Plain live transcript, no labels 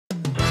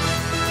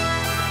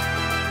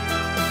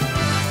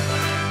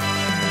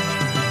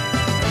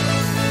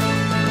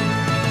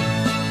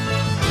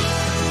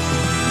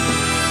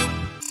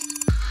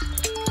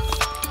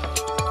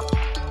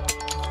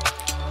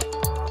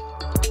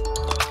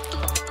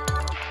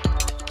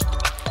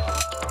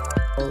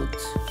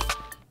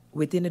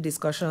within the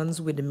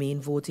discussions with the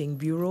main voting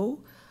bureau,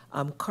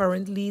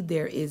 currently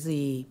there is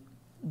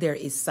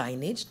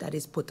signage that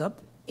is put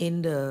up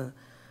in the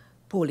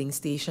polling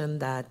station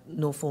that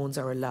no phones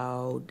are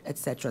allowed,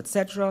 etc.,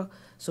 etc.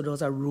 So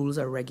those are rules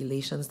or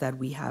regulations that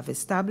we have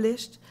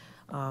established.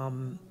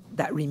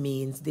 That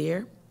remains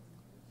there.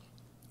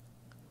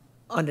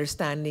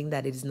 Understanding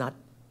that it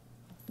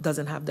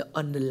doesn't have the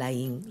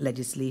underlying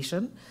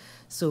legislation.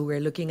 So we're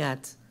looking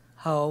at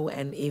how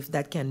and if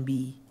that can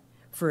be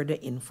further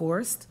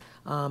enforced.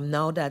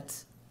 Now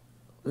that,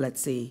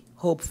 let's say,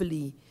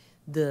 hopefully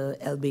the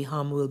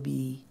LBHAM will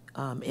be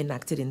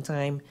enacted in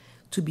time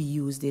to be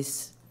used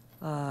this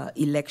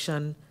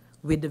election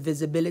with the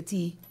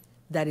visibility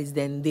that is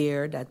then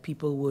there, that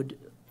people would,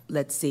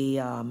 let's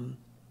say,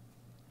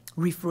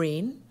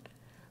 refrain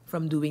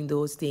from doing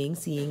those things,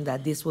 seeing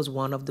that this was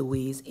one of the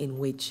ways in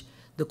which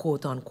the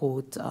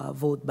quote-unquote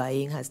vote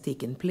buying has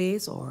taken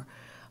place, or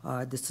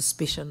the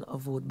suspicion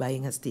of vote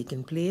buying has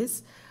taken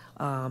place.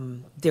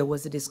 There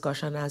was a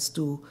discussion as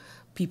to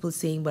people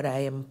saying, but I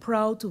am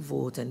proud to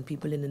vote, and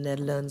people in the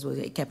Netherlands were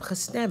kept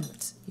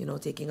gestemd,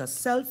 taking a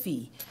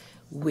selfie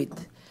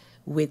with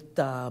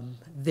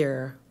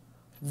their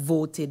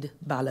voted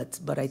ballot.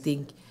 But I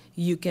think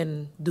you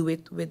can do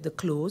it with the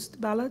closed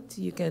ballot.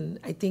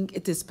 I think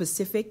it is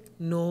specific,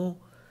 to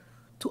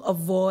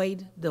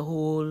avoid the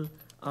whole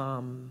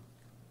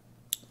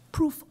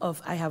proof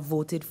of I have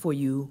voted for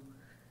you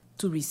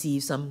to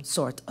receive some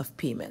sort of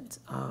payment.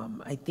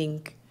 I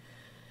think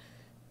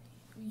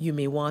you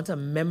may want a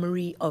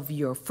memory of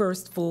your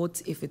first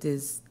vote, if it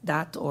is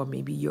that, or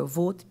maybe your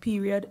vote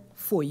period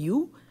for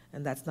you,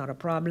 and that's not a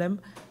problem.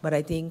 But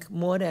I think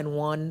more than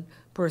one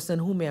person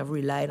who may have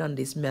relied on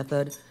this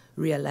method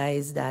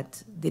realized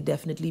that they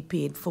definitely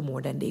paid for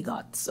more than they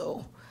got.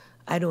 So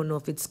I don't know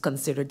if it's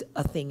considered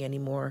a thing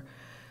anymore,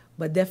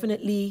 but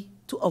definitely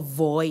to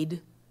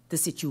avoid the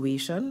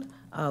situation,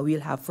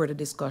 we'll have further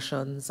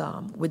discussions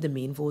with the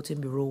main voting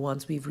bureau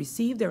once we've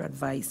received their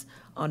advice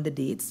on the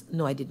dates.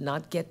 No, I did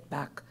not get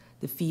back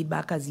the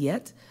feedback as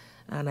yet,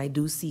 and I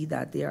do see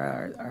that there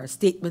are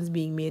statements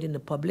being made in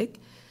the public.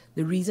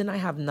 The reason I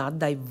have not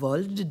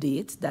divulged the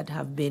dates that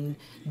have been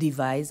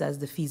devised as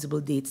the feasible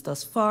dates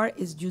thus far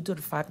is due to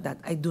the fact that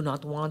I do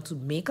not want to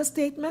make a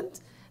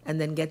statement and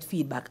then get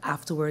feedback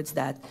afterwards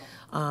that,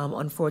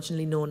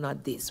 unfortunately, no,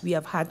 not this. We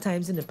have had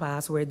times in the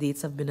past where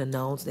dates have been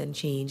announced, then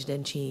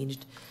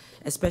changed,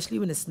 especially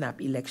when a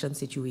snap election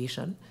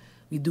situation.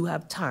 We do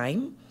have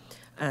time,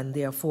 and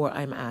therefore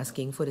I'm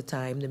asking for the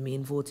time. The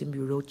main voting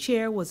bureau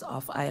chair was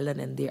off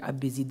island, and they are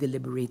busy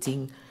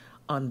deliberating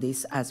on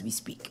this as we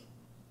speak,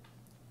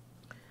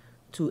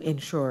 to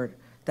ensure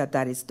that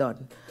that is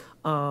done.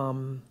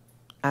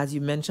 As you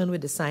mentioned,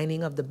 with the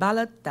signing of the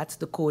ballot, that's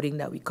the coding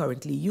that we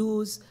currently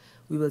use.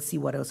 We will see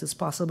what else is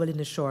possible in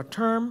the short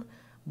term,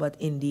 but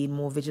indeed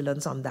more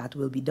vigilance on that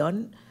will be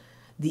done.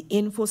 The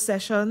info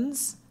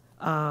sessions,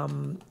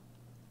 the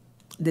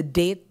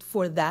date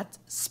for that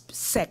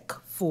SEC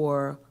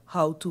for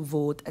how to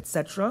vote,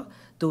 etc.,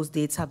 those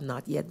dates have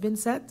not yet been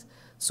set.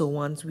 So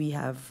once we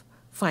have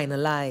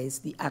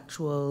finalized the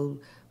actual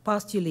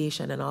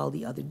postulation and all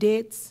the other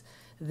dates,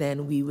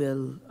 then we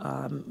will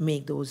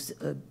make those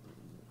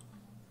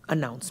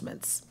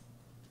announcements.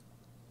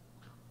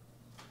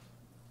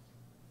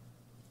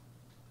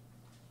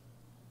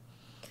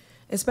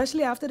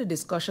 Especially after the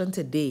discussion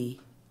today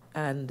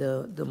and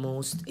the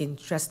most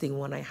interesting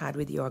one I had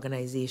with the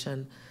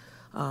organization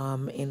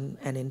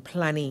in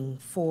planning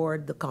for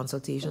the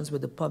consultations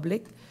with the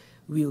public,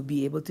 we'll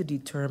be able to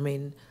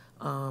determine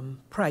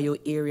prior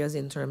areas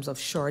in terms of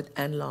short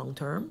and long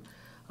term,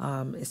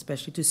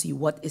 especially to see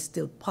what is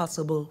still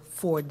possible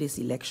for this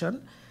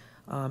election,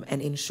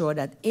 and ensure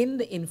that in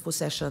the info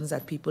sessions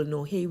that people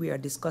know, hey, we are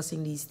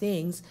discussing these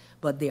things,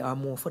 but they are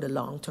more for the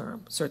long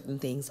term. Certain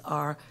things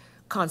are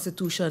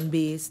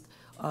constitution-based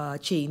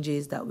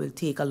changes that will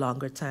take a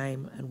longer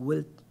time, and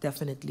will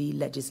definitely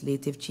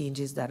legislative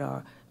changes that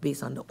are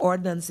based on the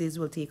ordinances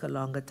will take a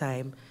longer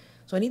time.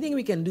 So anything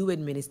we can do with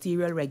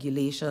ministerial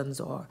regulations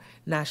or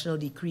national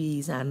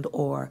decrees and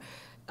or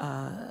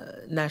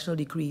national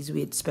decrees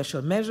with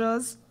special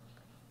measures,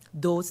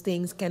 those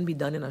things can be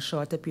done in a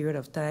shorter period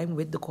of time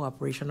with the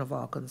cooperation of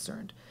all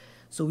concerned.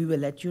 So we will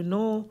let you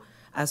know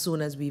as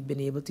soon as we've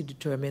been able to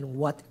determine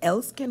what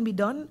else can be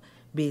done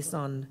based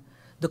on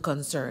the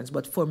concerns.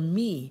 But for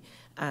me,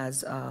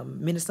 as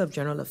Minister of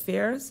General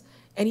Affairs,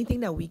 anything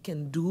that we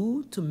can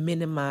do to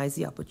minimize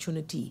the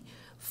opportunity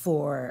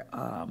for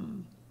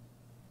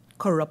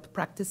corrupt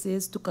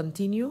practices to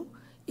continue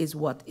is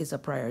what is a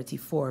priority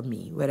for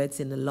me, whether it's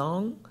in the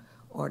long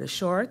or the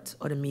short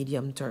or the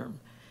medium term,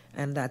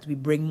 and that we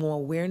bring more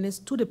awareness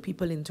to the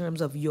people in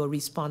terms of your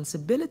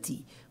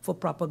responsibility for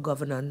proper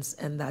governance,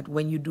 and that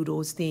when you do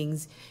those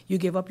things, you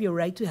give up your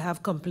right to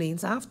have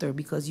complaints after,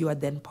 because you are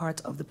then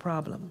part of the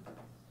problem.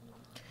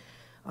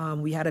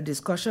 We had a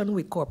discussion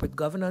with corporate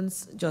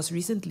governance just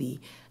recently,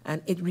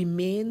 and it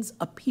remains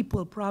a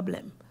people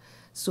problem.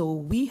 So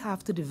we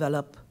have to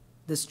develop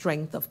the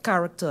strength of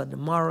character, the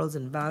morals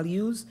and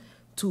values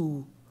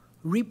to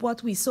reap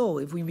what we sow.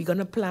 If we're going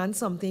to plant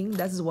something,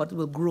 that is what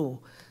will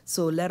grow.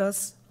 So let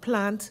us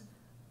plant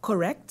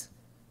correct,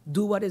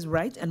 do what is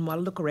right, and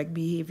model the correct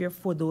behavior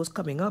for those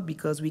coming up,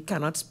 because we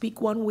cannot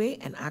speak one way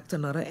and act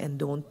another and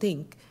don't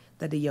think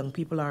that the young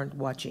people aren't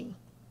watching.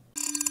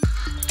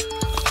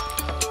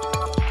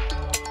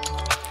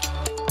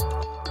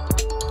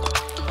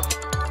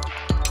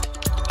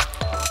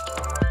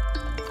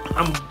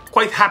 I'm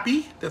quite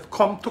happy that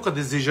COM took a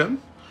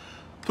decision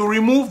to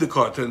remove the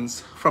curtains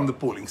from the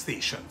polling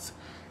stations.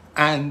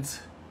 And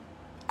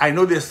I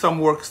know there's some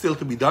work still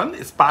to be done.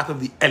 It's part of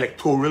the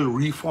electoral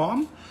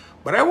reform.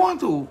 But I want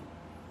to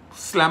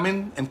slam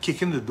in and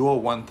kick in the door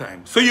one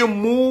time. So you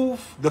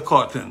move the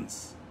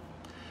curtains.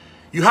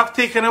 You have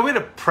taken away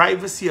the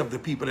privacy of the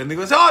people. And they're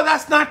going to say, oh,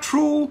 that's not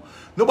true.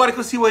 Nobody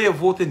can see where you're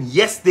voting.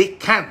 Yes, they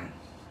can.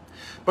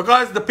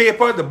 Because the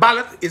paper, the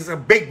ballot, is a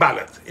big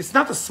ballot. It's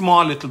not a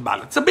small little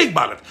ballot. It's a big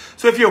ballot.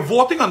 So if you're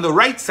voting on the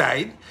right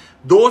side,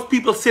 those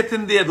people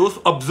sitting there, those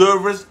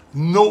observers,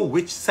 know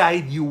which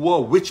side you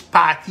were, which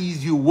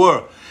parties you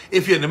were.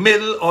 If you're in the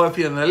middle or if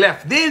you're on the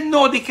left, they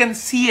know, they can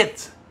see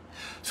it.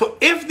 So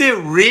if they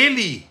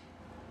really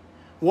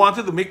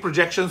wanted to make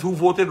projections, who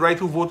voted right,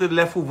 who voted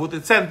left, who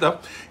voted center,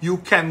 you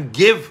can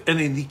give an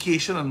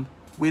indication on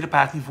where the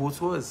party votes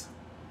was.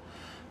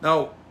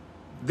 Now,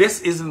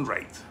 this isn't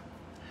right.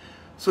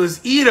 So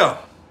it's either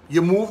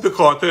you move the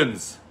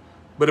curtains,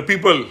 but the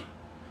people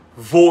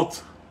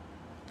vote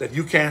that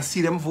you can't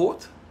see them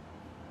vote,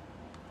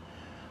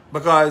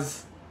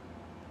 because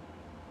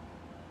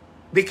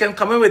they can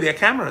come in with their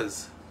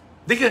cameras.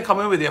 They can come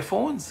in with their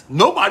phones.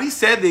 Nobody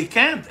said they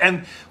can't.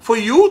 And for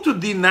you to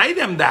deny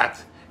them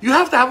that, you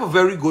have to have a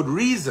very good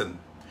reason.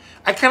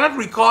 I cannot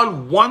recall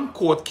one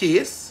court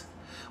case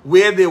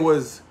where there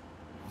was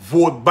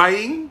vote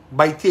buying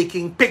by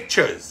taking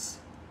pictures.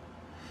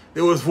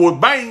 There was vote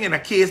buying in a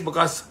case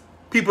because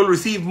people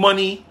received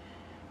money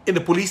in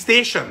the police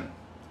station.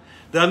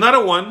 The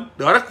another one,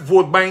 the other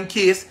vote buying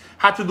case,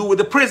 had to do with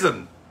the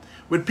prison,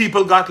 where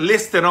people got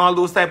lists and all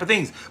those type of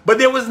things. But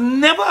there was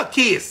never a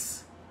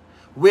case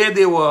where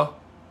there were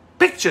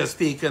pictures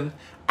taken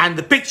and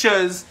the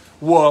pictures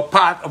were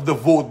part of the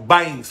vote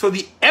buying. So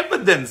the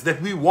evidence that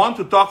we want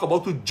to talk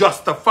about to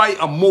justify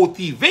or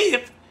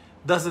motivate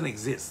doesn't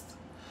exist.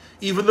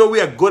 Even though we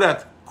are good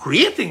at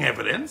creating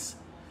evidence,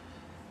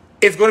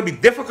 it's going to be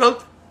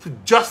difficult to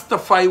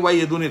justify why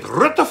you're doing it.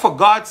 Rutte, for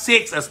God's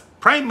sakes, as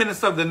Prime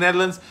Minister of the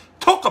Netherlands,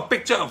 took a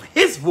picture of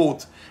his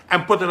vote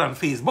and put it on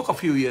Facebook a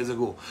few years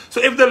ago.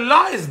 So if the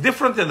law is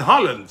different in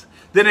Holland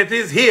than it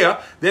is here,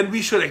 then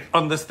we should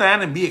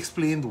understand and be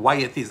explained why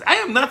it is. I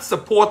am not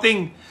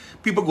supporting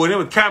people going in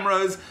with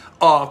cameras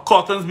or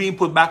curtains being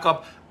put back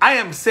up. I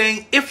am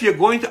saying if you're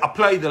going to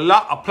apply the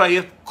law, apply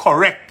it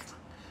correct.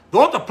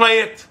 Don't apply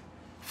it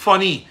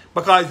funny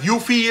because you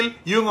feel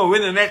you're going to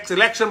win the next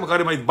election because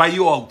they might buy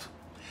you out.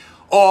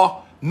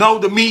 Or now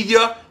the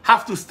media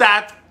have to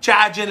start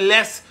charging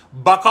less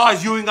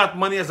because you ain't got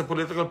money as a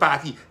political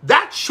party.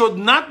 That should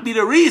not be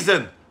the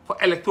reason for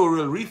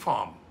electoral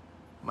reform,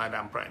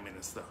 Madam Prime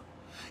Minister.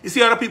 You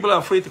see, other people are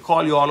afraid to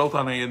call you all out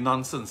on your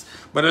nonsense.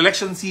 But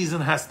election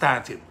season has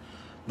started.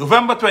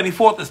 November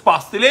 24th is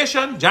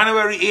postulation.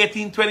 January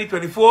 18,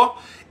 2024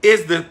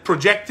 is the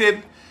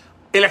projected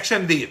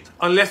election date.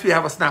 Unless we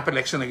have a snap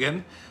election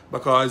again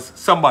because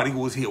somebody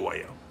goes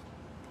haywire.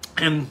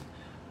 And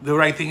the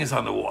writing is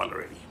on the wall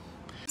already.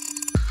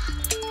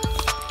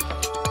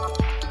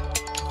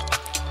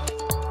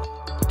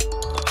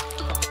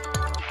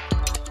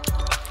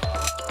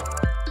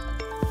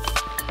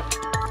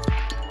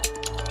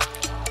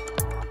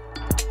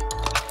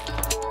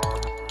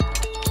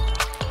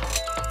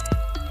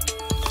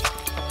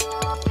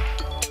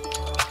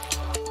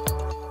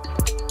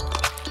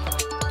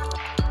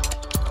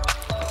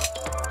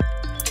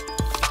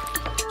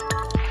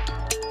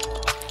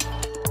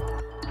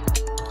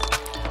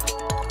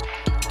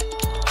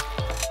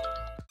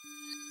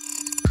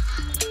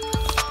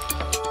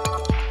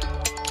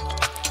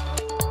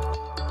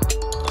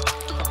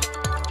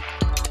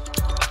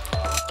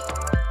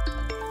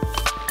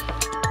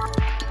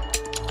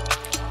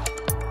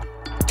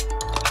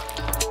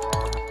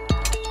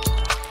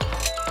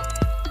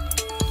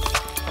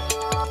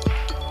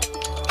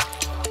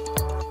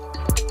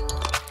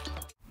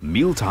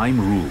 Mealtime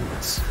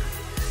rules.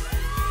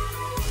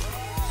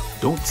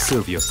 Don't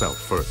serve yourself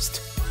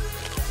first.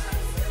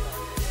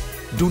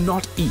 Do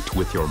not eat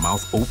with your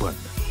mouth open.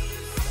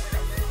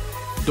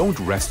 Don't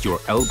rest your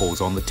elbows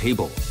on the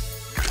table.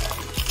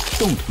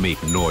 Don't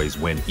make noise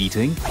when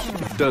eating.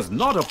 Does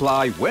not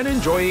apply when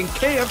enjoying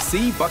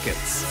KFC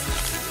buckets.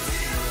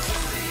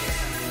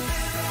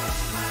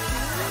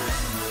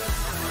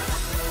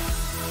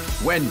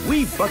 When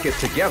we bucket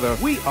together,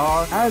 we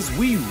are as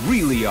we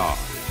really are.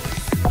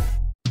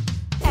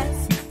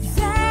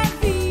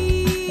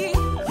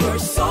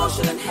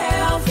 Social and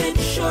health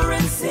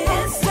insurance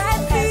is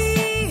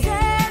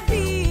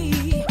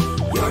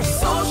your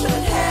social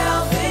and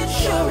health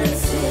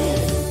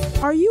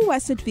insurances. Are you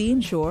SXM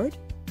insured?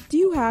 Do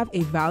you have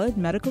a valid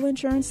medical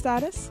insurance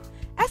status?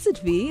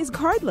 SXV is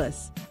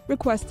cardless.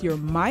 Request your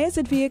My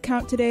SXV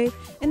account today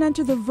and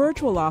enter the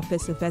virtual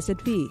office of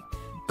SXV.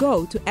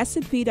 Go to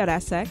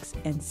sxv.sx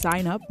and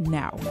sign up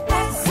now.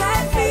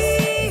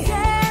 SXV,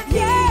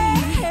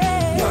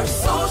 yeah. Your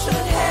social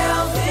and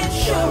health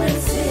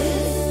insurances.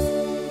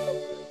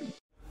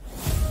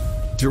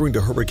 During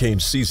the hurricane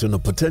season, a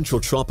potential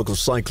tropical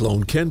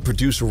cyclone can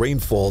produce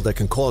rainfall that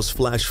can cause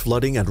flash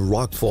flooding and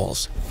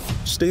rockfalls.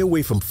 Stay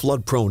away from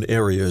flood-prone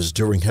areas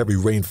during heavy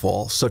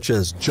rainfall, such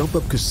as Jump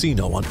Up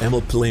Casino on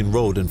Emma Plain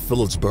Road in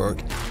Phillipsburg,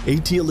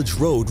 ATLH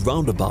Road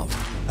Roundabout,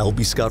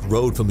 L.B. Scott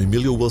Road from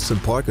Emilio Wilson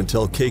Park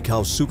until Cake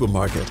House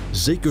Supermarket,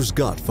 Zaker's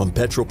Gut from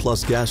Petro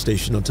Plus gas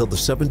station until the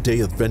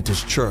Seventh-day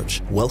Adventist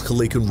Church,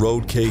 Welchalaken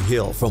Road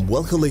Cahill from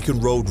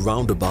Welchalaken Road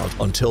Roundabout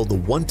until the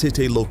One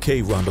Tete Loke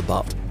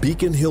Roundabout,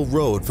 Beacon Hill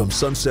Road from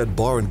Sunset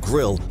Bar and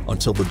Grill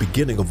until the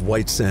beginning of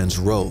White Sands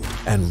Road,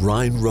 and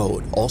Rhine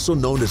Road, also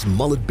known as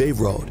Mullet Bay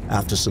Road,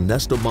 after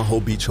Sonesto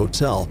Maho Beach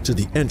Hotel to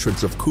the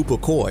entrance of Cooper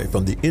Coy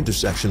from the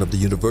intersection of the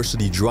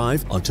University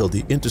Drive until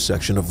the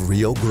intersection of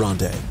Rio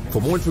Grande.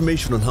 For more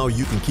information on how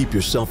you can keep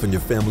yourself and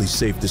your family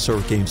safe this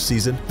hurricane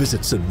season, visit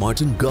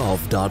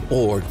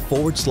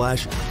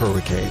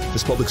stmartingolf.org/hurricane.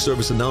 This public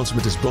service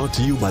announcement is brought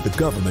to you by the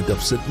government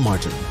of St.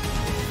 Martin.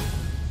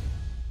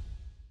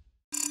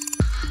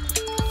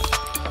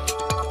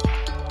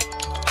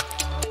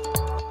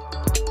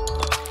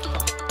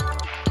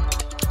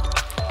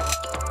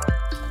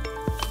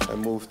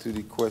 To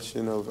the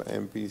question of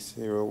MP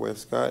Sarah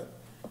Westcott.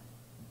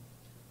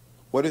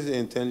 What is the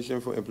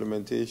intention for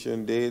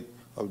implementation date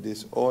of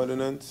this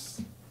ordinance?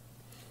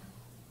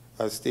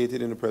 As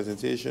stated in the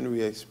presentation,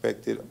 we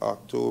expected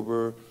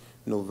October,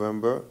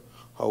 November.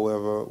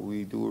 However,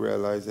 we do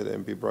realize that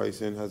MP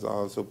Bryson has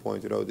also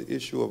pointed out the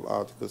issue of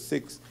Article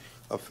 6,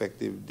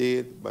 effective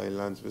date by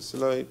Lance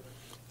Vasselite,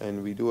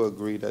 and we do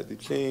agree that the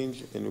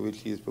change in which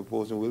he is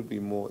proposing will be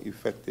more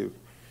effective.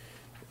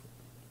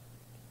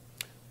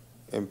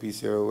 MP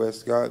Sarah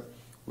Westcott,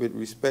 with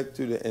respect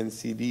to the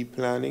NCD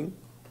planning,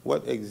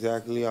 what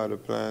exactly are the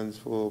plans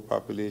for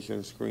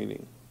population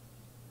screening?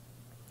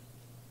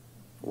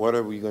 What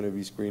are we going to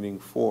be screening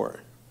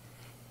for?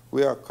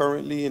 We are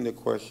currently in the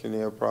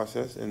questionnaire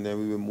process, and then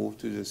we will move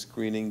to the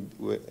screening,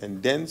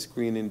 and then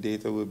screening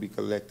data will be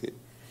collected.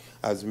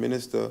 As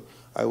Minister,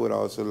 I would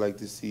also like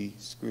to see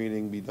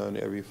screening be done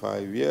every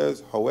 5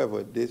 years.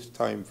 However, this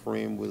time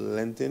frame will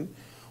lengthen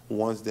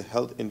once the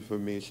health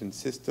information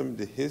system,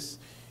 the HIS,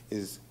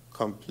 is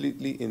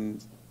completely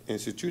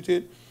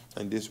instituted,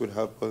 and this would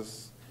help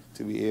us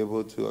to be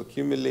able to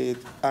accumulate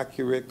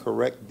accurate,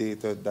 correct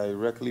data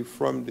directly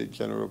from the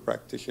general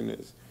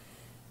practitioners.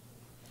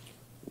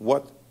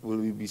 What will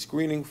we be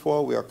screening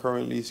for? We are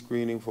currently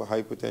screening for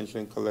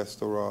hypertension,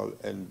 cholesterol,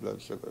 and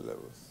blood sugar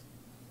levels.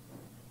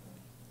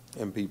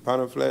 MP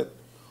Panaflet,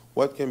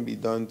 what can be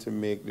done to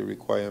make the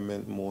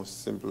requirement more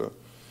simpler?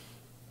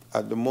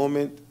 At the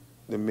moment,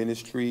 the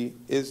ministry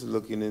is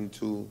looking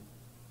into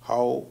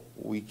how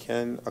we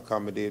can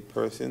accommodate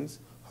persons,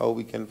 how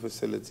we can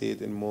facilitate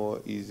in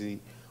more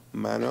easy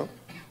manner.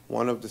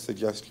 One of the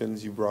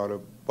suggestions you brought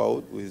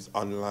about is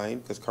online,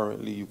 because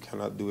currently you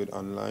cannot do it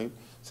online,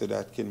 so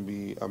that can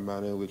be a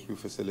manner in which we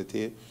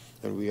facilitate,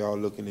 and we are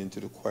looking into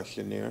the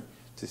questionnaire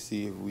to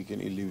see if we can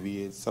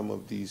alleviate some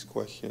of these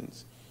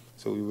questions.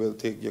 So we will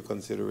take your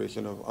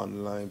consideration of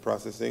online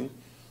processing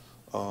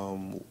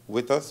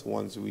with us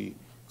once we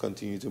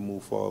continue to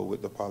move forward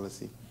with the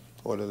policy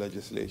or the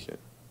legislation.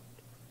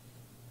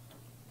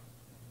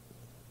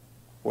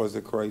 Was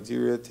the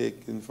criteria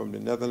taken from the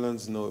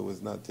Netherlands? No, it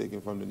was not taken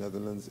from the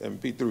Netherlands.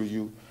 MP, through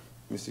you,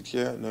 Mr.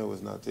 Chair, no, it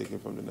was not taken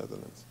from the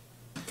Netherlands.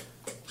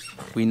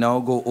 We now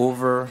go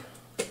over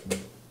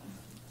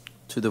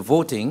to the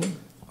voting.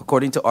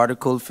 According to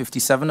Article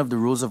 57 of the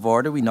Rules of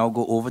Order, we now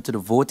go over to the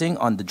voting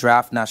on the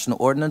draft National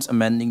Ordinance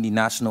amending the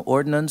National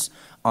Ordinance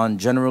on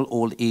General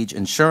Old Age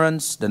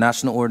Insurance, the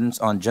National Ordinance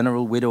on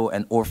General Widow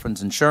and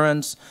Orphans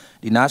Insurance,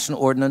 the National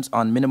Ordinance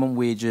on Minimum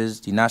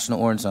Wages, the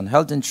National Ordinance on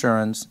Health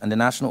Insurance, and the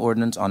National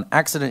Ordinance on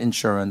Accident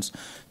Insurance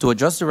to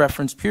adjust the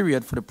reference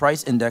period for the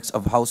price index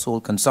of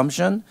household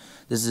consumption.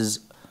 This is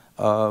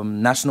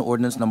National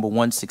Ordinance number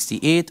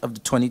 168 of the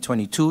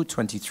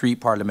 2022-23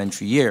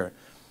 parliamentary year.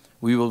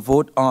 We will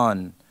vote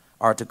on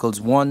Articles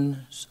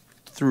 1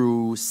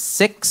 through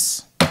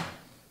 6,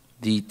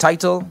 the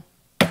title,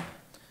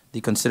 the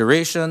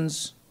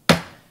considerations,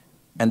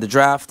 and the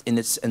draft in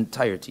its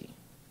entirety,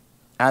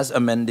 as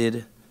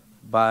amended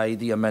by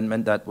the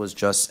amendment that was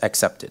just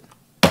accepted.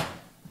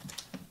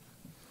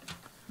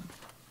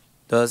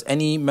 Does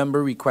any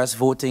member request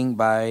voting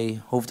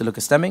by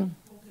hoofdelijke stemming?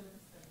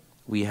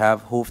 We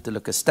have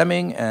hoofdelijke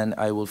stemming, and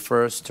I will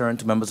first turn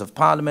to members of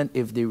parliament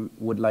if they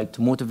would like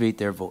to motivate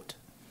their vote.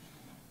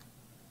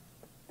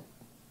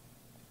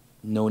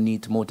 No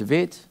need to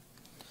motivate.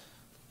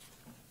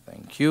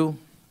 Thank you.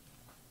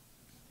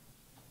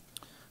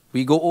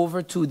 We go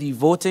over to the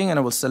voting, and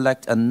I will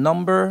select a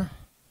number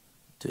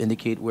to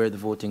indicate where the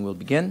voting will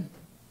begin.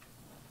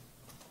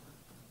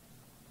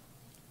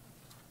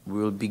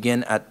 We will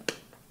begin at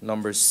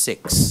number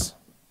 6.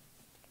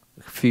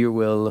 Fear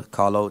will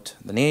call out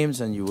the names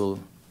and you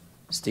will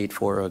state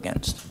for or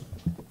against.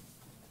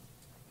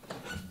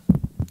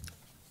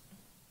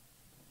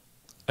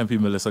 MP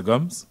Melissa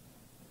Gums.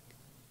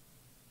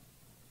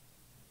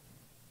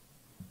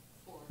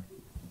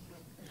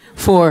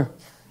 For.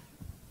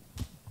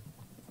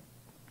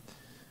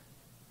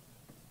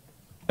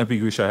 MP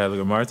Grisha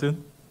Heiliger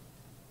Martin.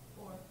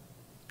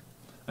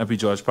 MP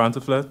George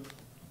Pantaflet.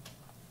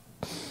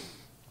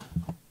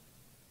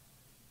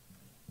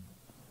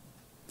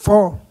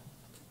 For.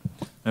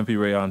 MP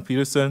Rayon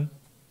Peterson.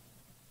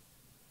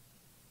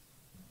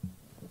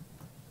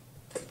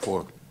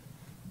 For.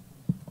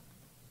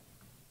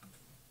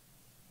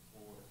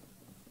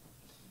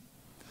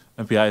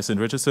 MP Hyacinth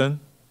Richardson.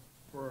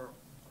 For.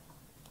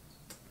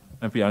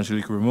 MP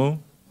Angelique Rameau.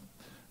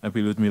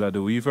 MP Ludmila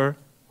De Weaver.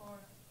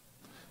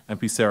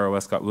 MP Sarah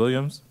Westcott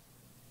Williams.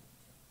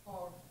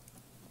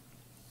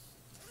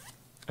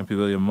 MP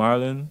William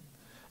Marlin.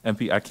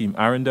 MP Akeem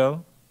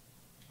Arundel.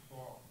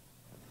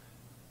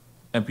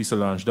 MP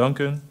Solange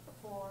Duncan.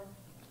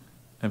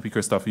 MP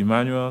Christophe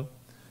Emmanuel.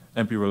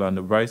 MP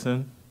Rolando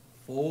Bryson.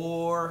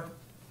 For.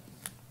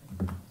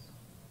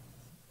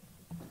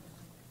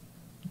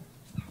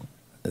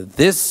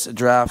 This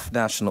draft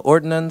national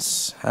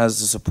ordinance has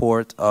the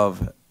support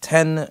of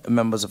 10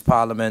 members of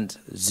parliament,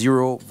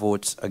 0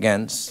 votes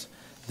against.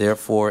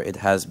 Therefore, it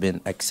has been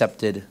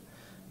accepted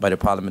by the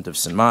Parliament of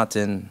St.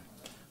 Martin.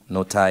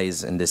 No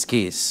ties in this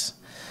case.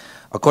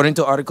 According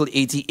to Article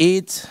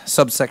 88,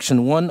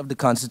 subsection 1 of the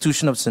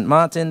Constitution of St.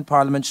 Martin,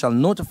 Parliament shall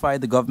notify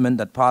the government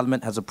that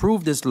Parliament has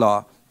approved this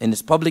law in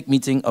its public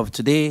meeting of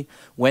today,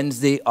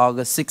 Wednesday,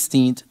 August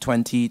 16th,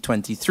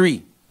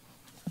 2023.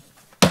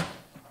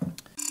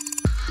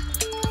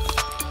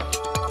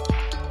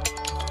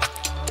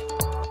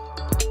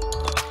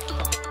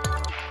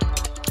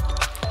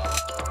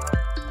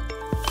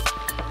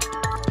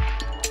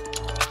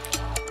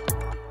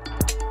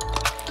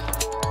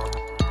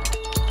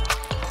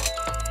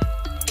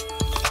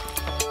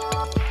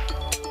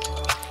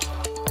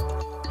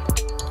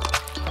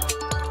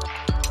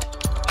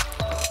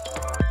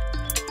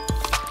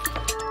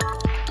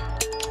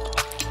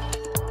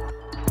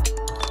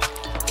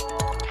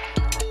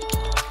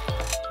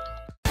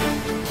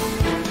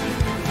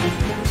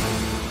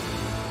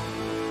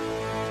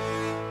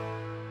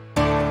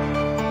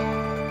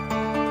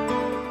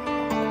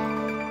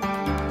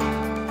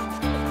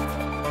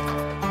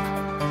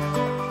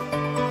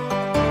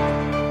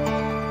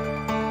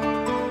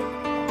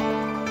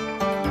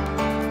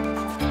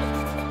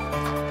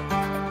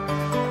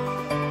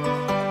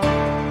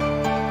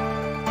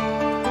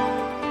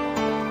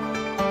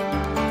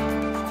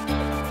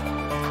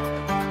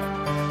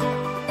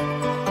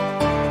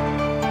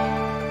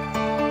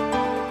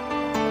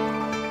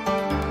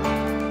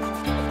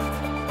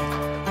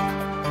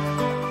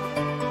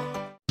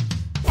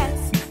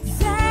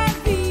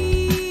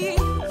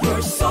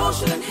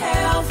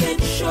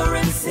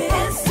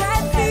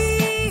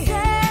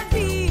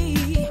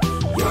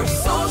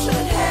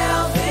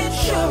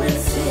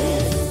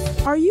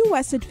 Are you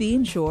SXM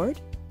insured?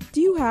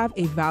 Do you have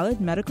a valid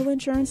medical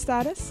insurance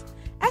status?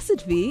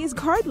 SXM is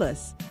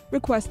cardless.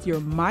 Request your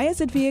My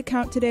SXM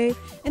account today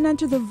and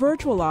enter the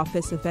virtual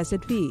office of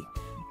SXM.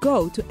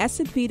 Go to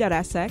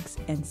sxv.sx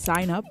and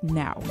sign up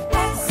now.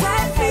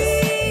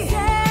 SXM,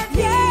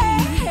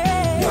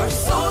 yeah. Your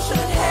social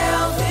and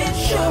health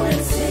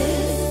insurances.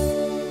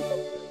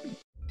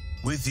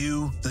 With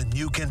you, the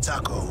new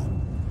Kentaco.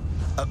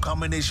 A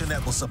combination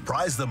that will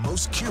surprise the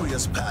most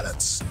curious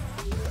palates.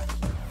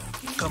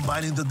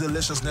 Combining the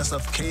deliciousness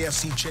of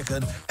KFC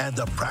chicken and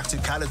the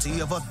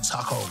practicality of a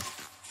taco.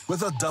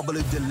 With a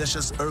doubly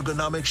delicious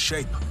ergonomic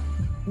shape.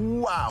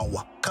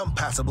 Wow!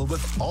 Compatible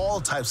with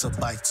all types of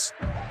bites.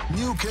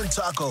 New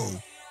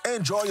Kentaco.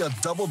 Enjoy a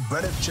double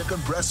breaded chicken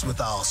breast with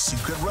our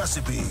secret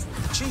recipe.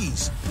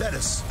 Cheese,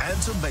 lettuce, and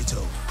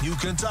tomato. New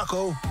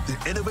Kentaco,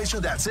 the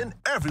innovation that's in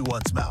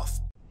everyone's mouth.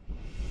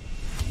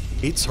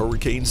 It's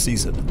hurricane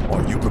season.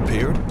 Are you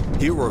prepared?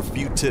 Here are a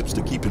few tips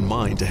to keep in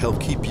mind to help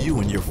keep you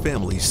and your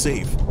family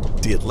safe.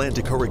 The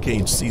Atlantic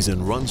hurricane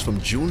season runs from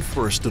June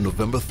 1st to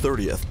November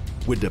 30th,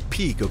 with the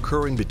peak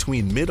occurring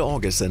between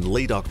mid-August and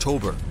late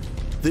October.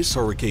 This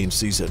hurricane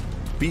season,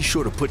 be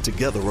sure to put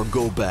together a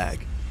go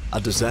bag. A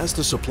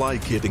disaster supply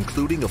kit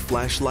including a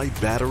flashlight,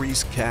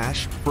 batteries,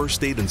 cash,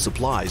 first aid and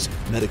supplies,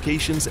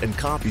 medications, and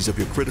copies of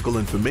your critical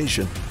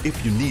information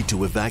if you need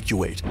to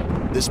evacuate.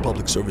 This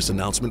public service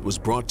announcement was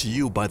brought to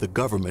you by the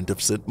government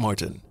of St.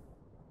 Martin.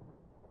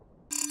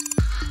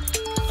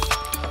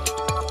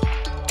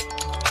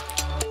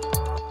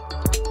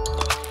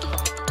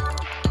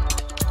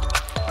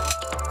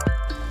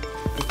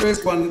 The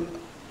first one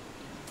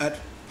at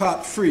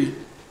Part 3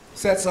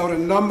 sets out a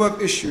number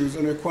of issues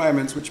and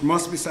requirements which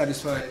must be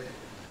satisfied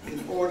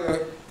in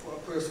order for a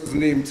person's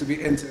name to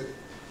be entered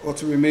or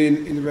to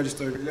remain in the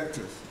register of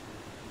electors.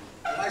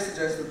 I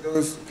suggest that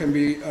those can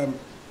be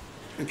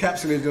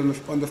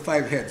encapsulated under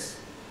 5 heads.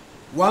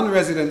 1,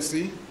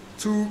 residency;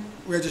 2,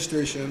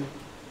 registration;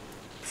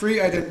 3,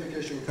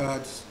 identification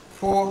cards;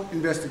 4,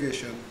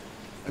 investigation;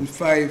 and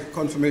 5,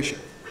 confirmation.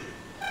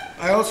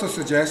 I also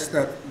suggest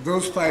that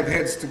those 5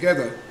 heads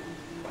together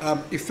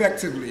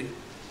effectively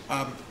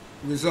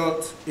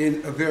result in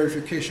a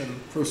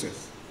verification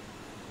process.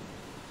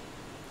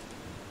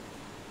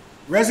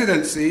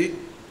 Residency,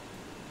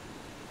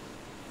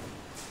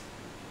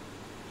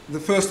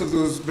 the first of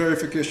those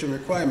verification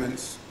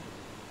requirements,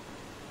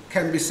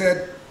 can be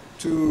said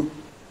to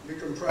be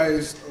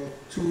comprised of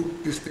 2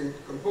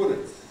 distinct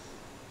components.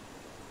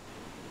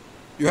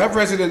 You have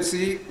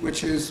residency,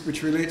 which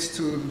relates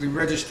to the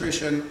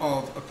registration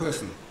of a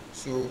person.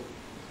 So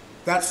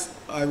that's,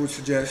 I would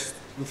suggest,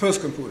 the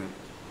first component.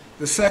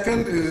 The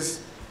second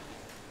is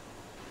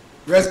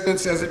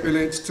residency as it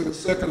relates to the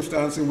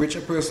circumstance in which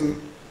a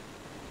person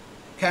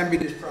can be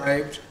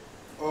deprived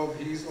of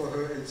his or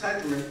her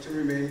entitlement to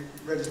remain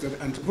registered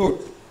and to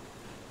vote.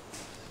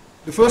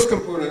 The first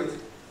component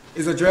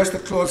is addressed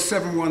at Clause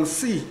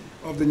 7.1c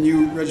of the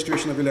new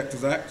Registration of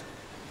Electors Act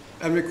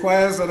and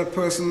requires that a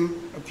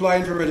person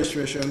applying for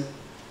registration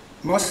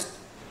must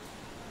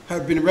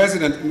have been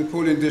resident in the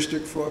polling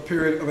district for a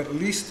period of at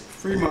least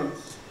 3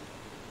 months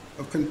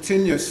of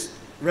continuous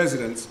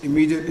residence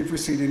immediately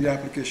preceding the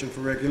application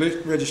for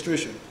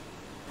registration.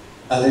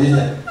 Alleged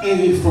that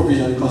any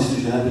provision of the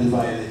Constitution has been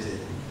violated,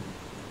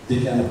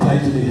 they can apply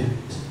to the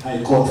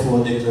High Court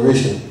for a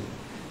declaration.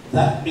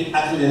 That is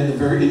actually a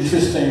very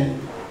interesting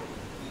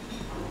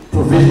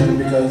provision,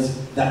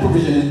 because that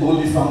provision is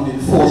only found in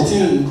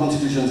 14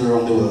 constitutions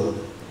around the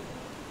world.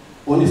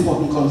 Only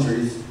 14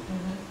 countries.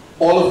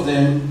 All of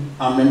them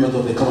are members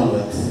of the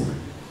Commonwealth.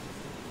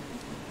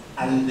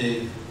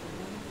 And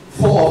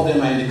 4 of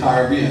them are in the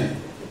Caribbean.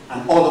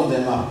 And all of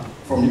them are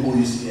from the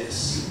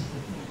OUCS.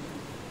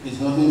 It's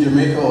not in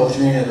Jamaica or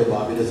Trinidad or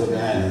Barbados or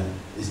Guyana.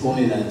 It's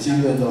only in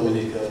Antigua and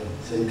Dominica,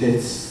 St.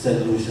 Kitts,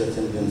 St. Lucia,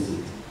 St.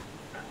 Vincent.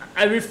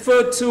 I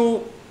refer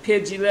to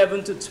page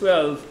 11 to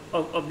 12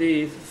 of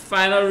the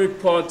final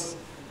report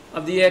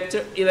of the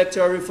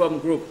Electoral Reform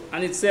Group.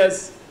 And it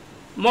says,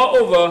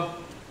 moreover,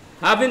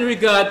 having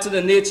regard to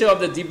the nature of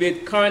the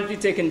debate currently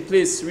taking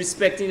place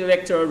respecting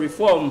electoral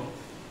reform,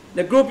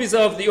 the group is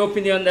of the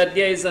opinion that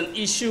there is an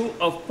issue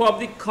of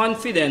public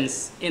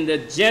confidence in the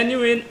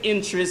genuine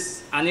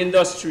interests and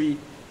industry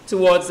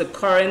towards the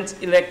current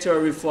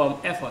electoral reform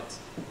effort.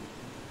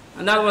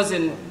 And that was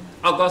in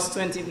August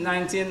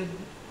 2019,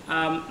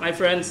 my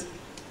friends.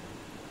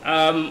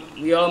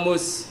 We're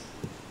almost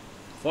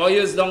 4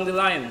 years down the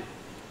line,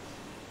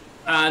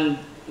 and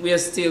we are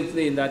still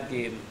playing that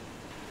game.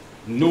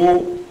 No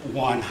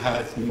one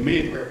has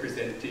made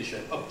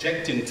representation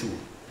objecting to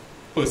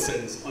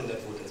persons on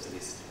that voters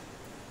list.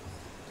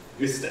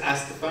 Mr.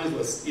 Astafan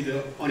was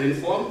either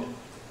uninformed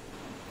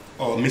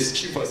or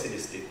mischievous in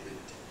his statement.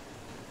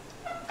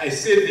 I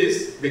say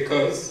this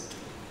because,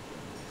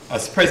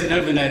 as President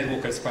of the United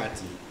Workers'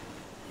 Party,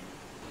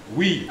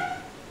 we,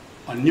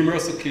 on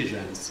numerous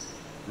occasions,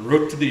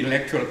 wrote to the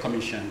Electoral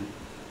Commission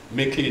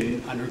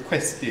making and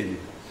requesting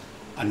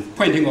and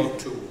pointing out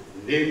to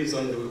names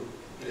on the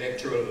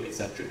electoral list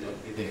that should not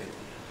be there.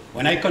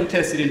 When I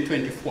contested in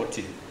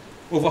 2014,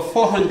 over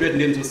 400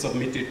 names were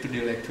submitted to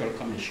the Electoral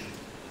Commission.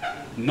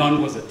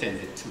 None was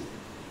attended to.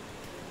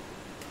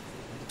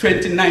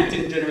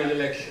 2019 general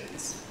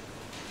elections,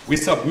 we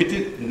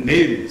submitted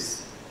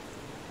names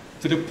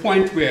to the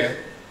point where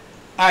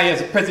I,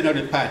 as a president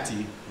of the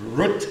party,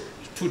 wrote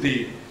to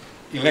the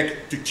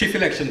Chief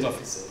Elections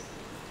Officer,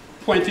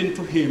 pointing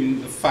to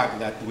him the fact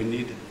that we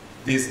need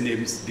these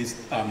names, these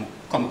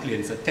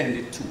complaints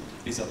attended to,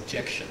 these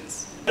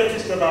objections.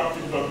 Mr.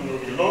 Baptist doesn't know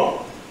the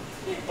law,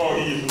 or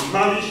he is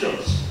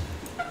malicious,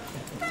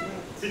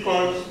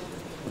 because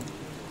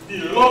the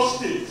law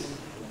states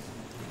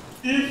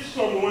if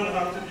someone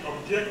has to be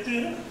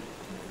objecting,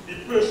 the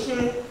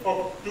person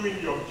of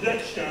doing the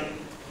objection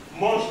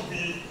must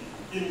be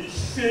in the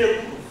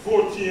same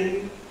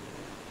voting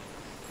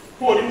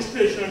polling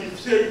station, the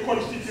same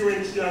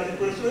constituency as the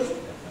person.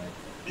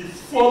 The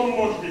form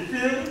must be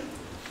filled.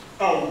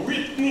 A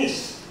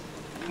witness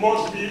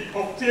must be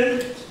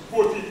obtained,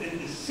 voted in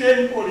the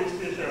same polling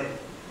station.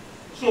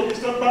 So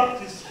Mr.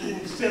 Baptist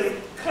himself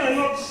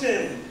cannot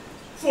send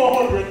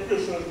 400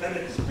 persons and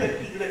expect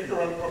the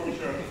Electoral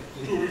Commission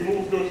to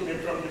remove those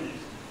names from the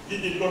list. He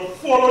did not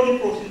follow the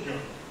procedure.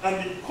 And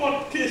the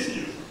court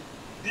cases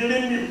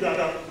dealing with that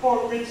have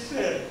always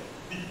said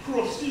the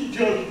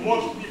procedures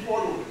must be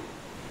followed.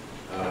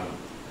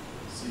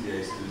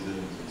 CBI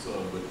citizens and so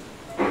on, but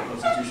the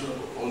Constitution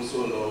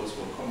also allows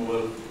for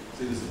Commonwealth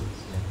citizens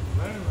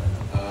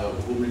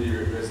who meet the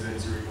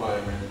residency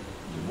requirement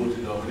to vote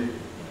in nominee.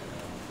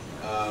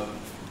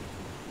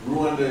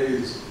 Rwanda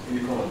is in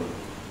the Commonwealth.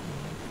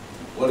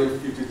 What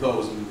if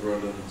 50,000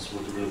 Rwandans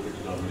were to relocate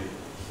to nominee?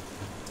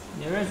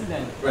 They're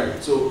resident.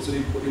 Right, so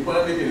the point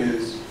I'm making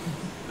is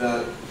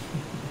that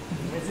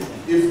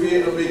if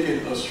we are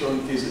making a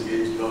strong case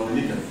against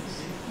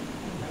Dominicans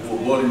who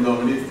were born in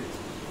Dominica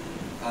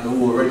and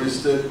who were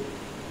registered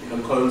in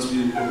accordance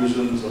with the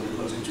provisions of the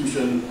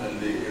Constitution and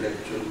the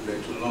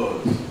electoral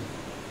laws,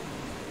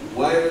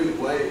 why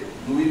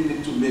do we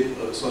need to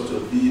make such a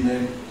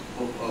vehement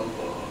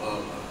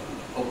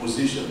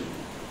opposition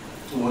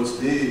towards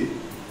the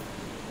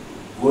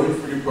going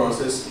through the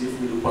process, if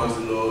we do pass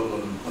the law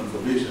on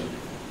confirmation,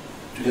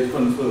 to get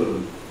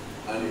confirmed.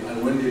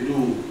 And when they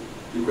do,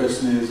 the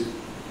question is,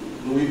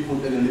 do we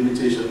put any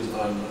limitations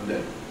on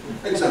them?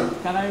 Example.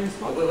 Can I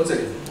respond? One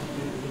second.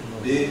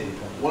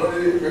 One of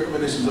the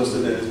recommendations of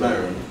Sir Dennis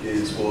Byron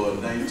is for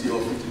 90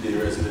 or 50-day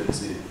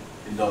residency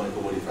in Dominica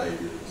over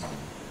 5 years.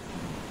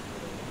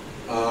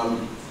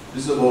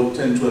 This is about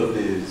 10, 12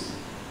 days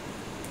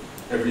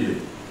every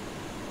year.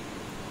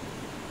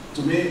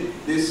 To me,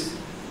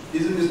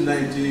 isn't this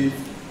 90,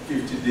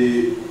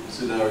 50-day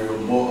scenario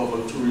more of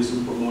a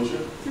tourism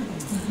promotion?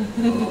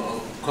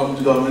 Come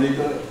to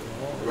Dominica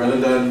rather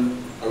than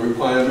a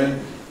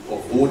requirement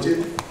of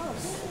voting,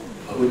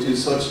 which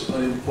is such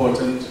an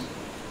important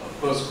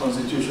first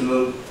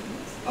constitutional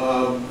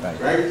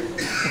right.